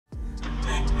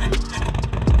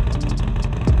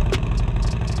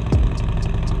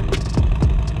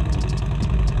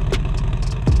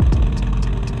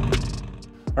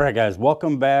All right, guys,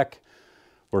 welcome back.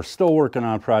 We're still working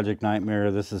on Project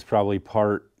Nightmare. This is probably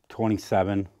part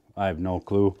 27. I have no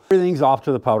clue. Everything's off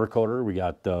to the powder coater. We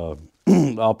got the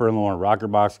upper and lower rocker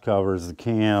box covers, the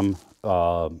cam,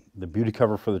 the beauty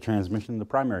cover for the transmission, the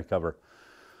primary cover.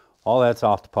 All that's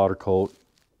off the powder coat.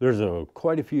 There's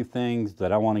quite a few things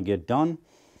that I want to get done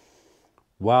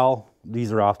while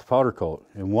these are off the powder coat.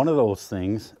 And one of those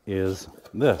things is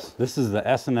this. This is the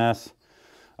S&S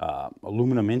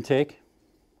Aluminum Intake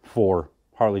for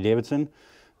Harley-Davidson.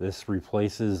 This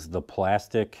replaces the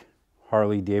plastic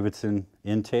Harley-Davidson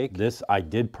intake. This I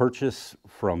did purchase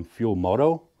from Fuel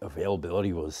Moto.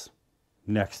 Availability was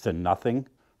next to nothing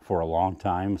for a long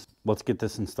time. Let's get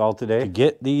this installed today. To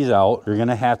get these out, you're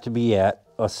gonna have to be at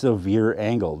a severe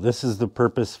angle. This is the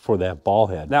purpose for that ball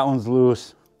head. That one's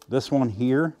loose. This one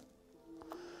here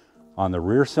on the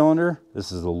rear cylinder,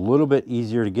 this is a little bit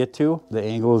easier to get to. The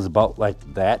angle is about like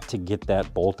that to get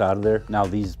that bolt out of there. Now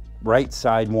these right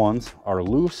side ones are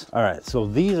loose. All right, so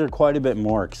these are quite a bit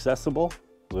more accessible,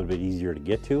 a little bit easier to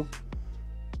get to.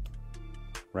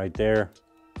 Right there,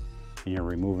 and you're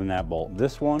removing that bolt.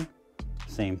 This one,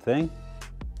 same thing.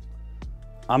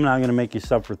 I'm not gonna make you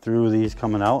suffer through these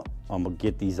coming out. I'm gonna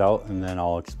get these out and then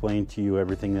I'll explain to you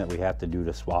everything that we have to do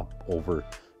to swap over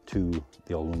to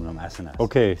the aluminum S&S.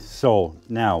 Okay, so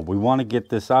now we wanna get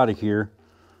this out of here.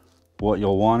 What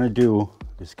you'll wanna do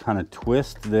is kind of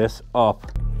twist this up.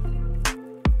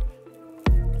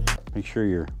 Make sure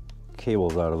your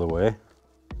cable's out of the way.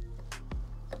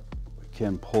 We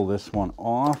can pull this one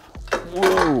off.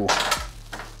 Whoa,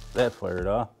 that fired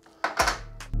off.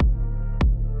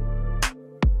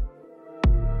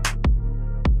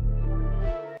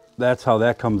 That's how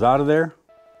that comes out of there,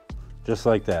 just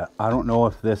like that. I don't know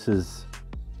if this is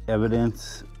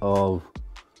evidence of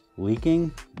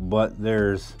leaking, but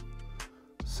there's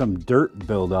some dirt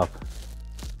buildup.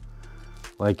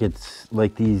 Like it's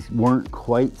like these weren't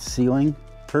quite sealing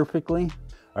perfectly.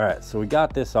 All right, so we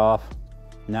got this off.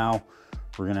 Now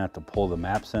we're gonna have to pull the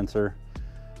map sensor,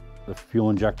 the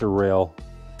fuel injector rail,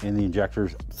 and the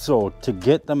injectors. So to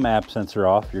get the map sensor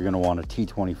off, you're gonna want a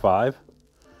T25.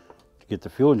 To get the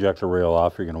fuel injector rail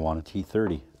off, you're gonna want a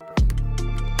T30.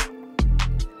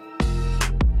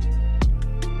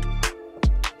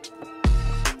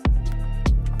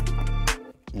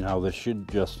 Now this should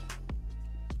just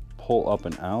pull up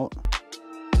and out.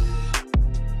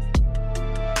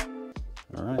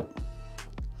 All right,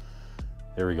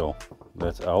 there we go,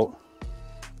 that's out.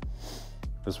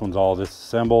 This one's all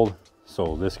disassembled,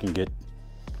 so this can get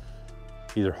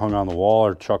either hung on the wall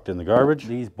or chucked in the garbage.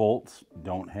 These bolts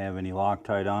don't have any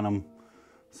Loctite on them,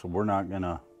 so we're not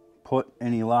gonna put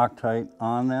any Loctite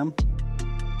on them.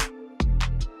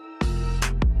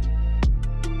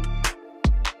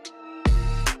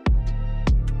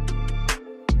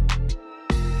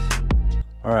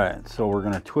 All right, so we're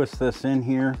gonna twist this in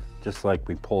here just like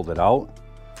we pulled it out.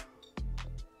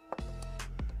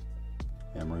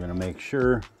 And we're gonna make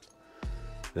sure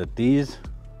that these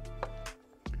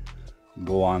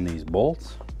go on these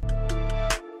bolts.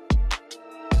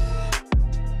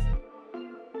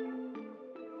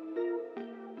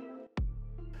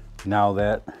 Now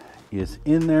that is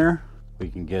in there, we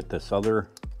can get this other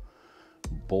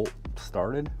bolt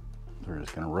started. We're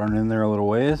just gonna run in there a little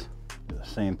ways. Do the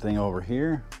same thing over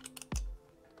here.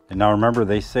 And now remember,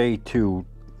 they say to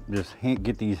just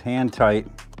get these hand tight.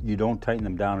 You don't tighten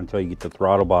them down until you get the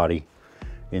throttle body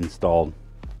installed,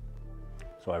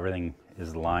 so everything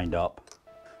is lined up.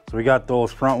 So we got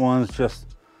those front ones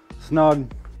just snug.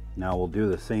 Now we'll do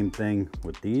the same thing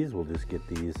with these. We'll just get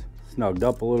these snugged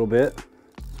up a little bit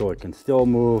so it can still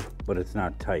move, but it's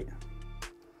not tight.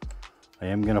 I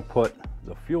am gonna put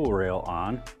the fuel rail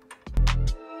on.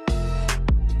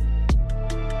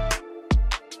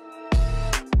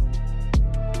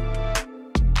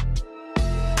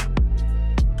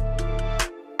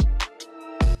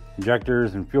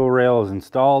 Injectors and fuel rail is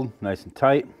installed, nice and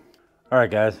tight. All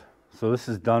right, guys, so this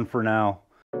is done for now.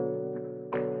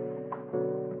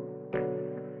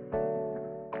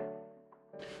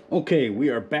 Okay, we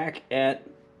are back at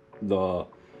the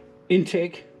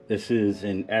intake. This is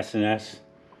an S&S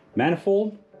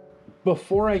manifold.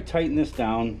 Before I tighten this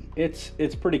down, it's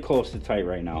pretty close to tight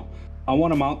right now. I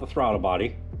want to mount the throttle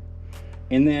body,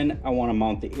 and then I want to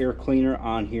mount the air cleaner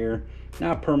on here,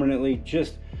 not permanently,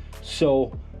 just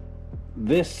so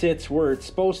this sits where it's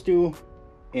supposed to,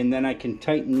 and then I can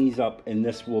tighten these up and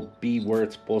this will be where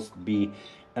it's supposed to be.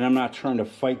 And I'm not trying to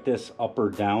fight this up or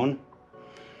down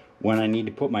when I need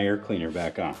to put my air cleaner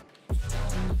back on.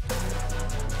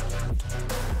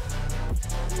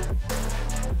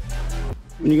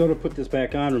 When you go to put this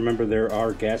back on, remember there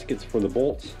are gaskets for the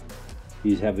bolts.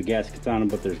 These have the gaskets on them,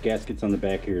 but there's gaskets on the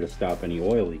back here to stop any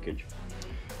oil leakage.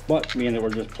 But being that we're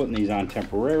just putting these on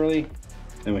temporarily,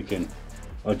 then we can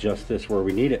adjust this where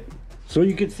we need it. So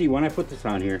you can see when I put this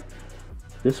on here,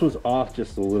 this was off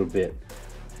just a little bit.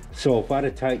 So if I'd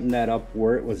have tightened that up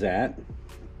where it was at,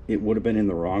 it would have been in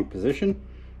the wrong position.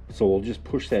 So we'll just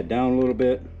push that down a little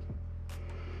bit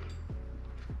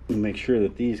and make sure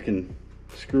that these can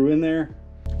screw in there.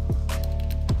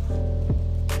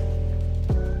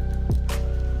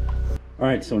 All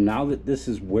right, so now that this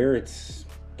is where it's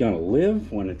gonna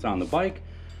live when it's on the bike,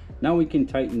 now we can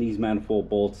tighten these manifold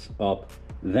bolts up.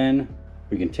 Then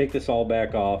we can take this all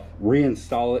back off,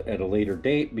 reinstall it at a later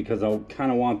date, because I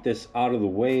kind of want this out of the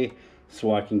way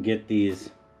so I can get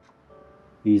these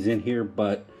in here.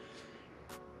 But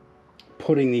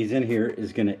putting these in here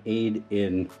is gonna aid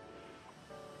in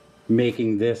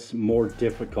making this more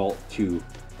difficult to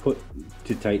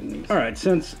tighten these. All right,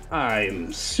 since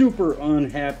I'm super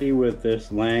unhappy with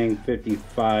this Lang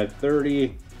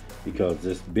 5530 because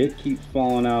this bit keeps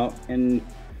falling out and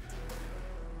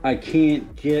I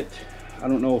can't get, I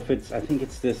don't know if it's, I think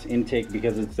it's this intake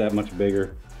because it's that much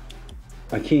bigger.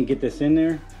 I can't get this in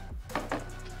there.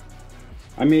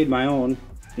 I made my own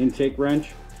intake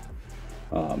wrench.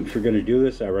 If you're gonna do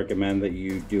this, I recommend that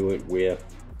you do it with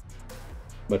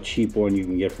a cheap one you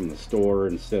can get from the store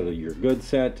instead of your good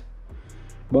set.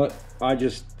 But I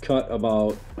just cut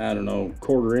about, I don't know,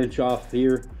 1/4 inch off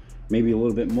here, maybe a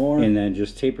little bit more, and then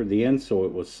just tapered the end so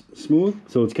it was smooth.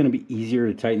 So it's going to be easier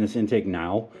to tighten this intake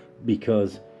now,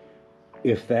 because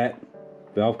if that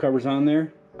valve cover's on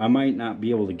there, I might not be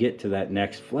able to get to that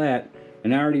next flat,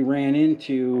 and I already ran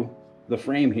into the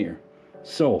frame here.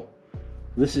 So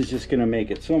this is just going to make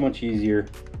it so much easier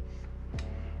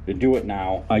to do it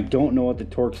now. I don't know what the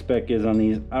torque spec is on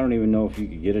these. I don't even know if you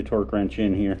could get a torque wrench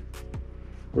in here.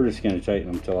 We're just going to tighten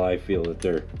them until I feel that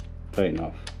they're tight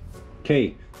enough.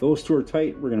 Okay, those two are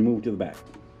tight. We're going to move to the back.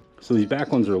 So these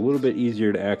back ones are a little bit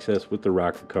easier to access with the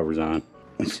rocker covers on.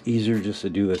 It's easier just to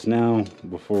do this now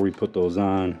before we put those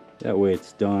on. That way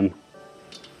it's done.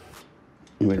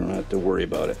 We don't have to worry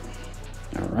about it.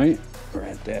 All right, we're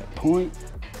at that point.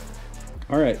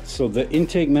 All right, so the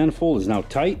intake manifold is now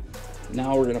tight.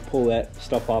 Now we're gonna pull that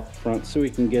stuff off the front so we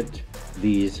can get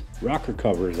these rocker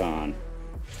covers on.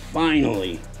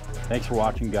 Finally. Thanks for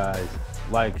watching, guys.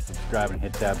 Like, subscribe, and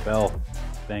hit that bell.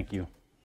 Thank you.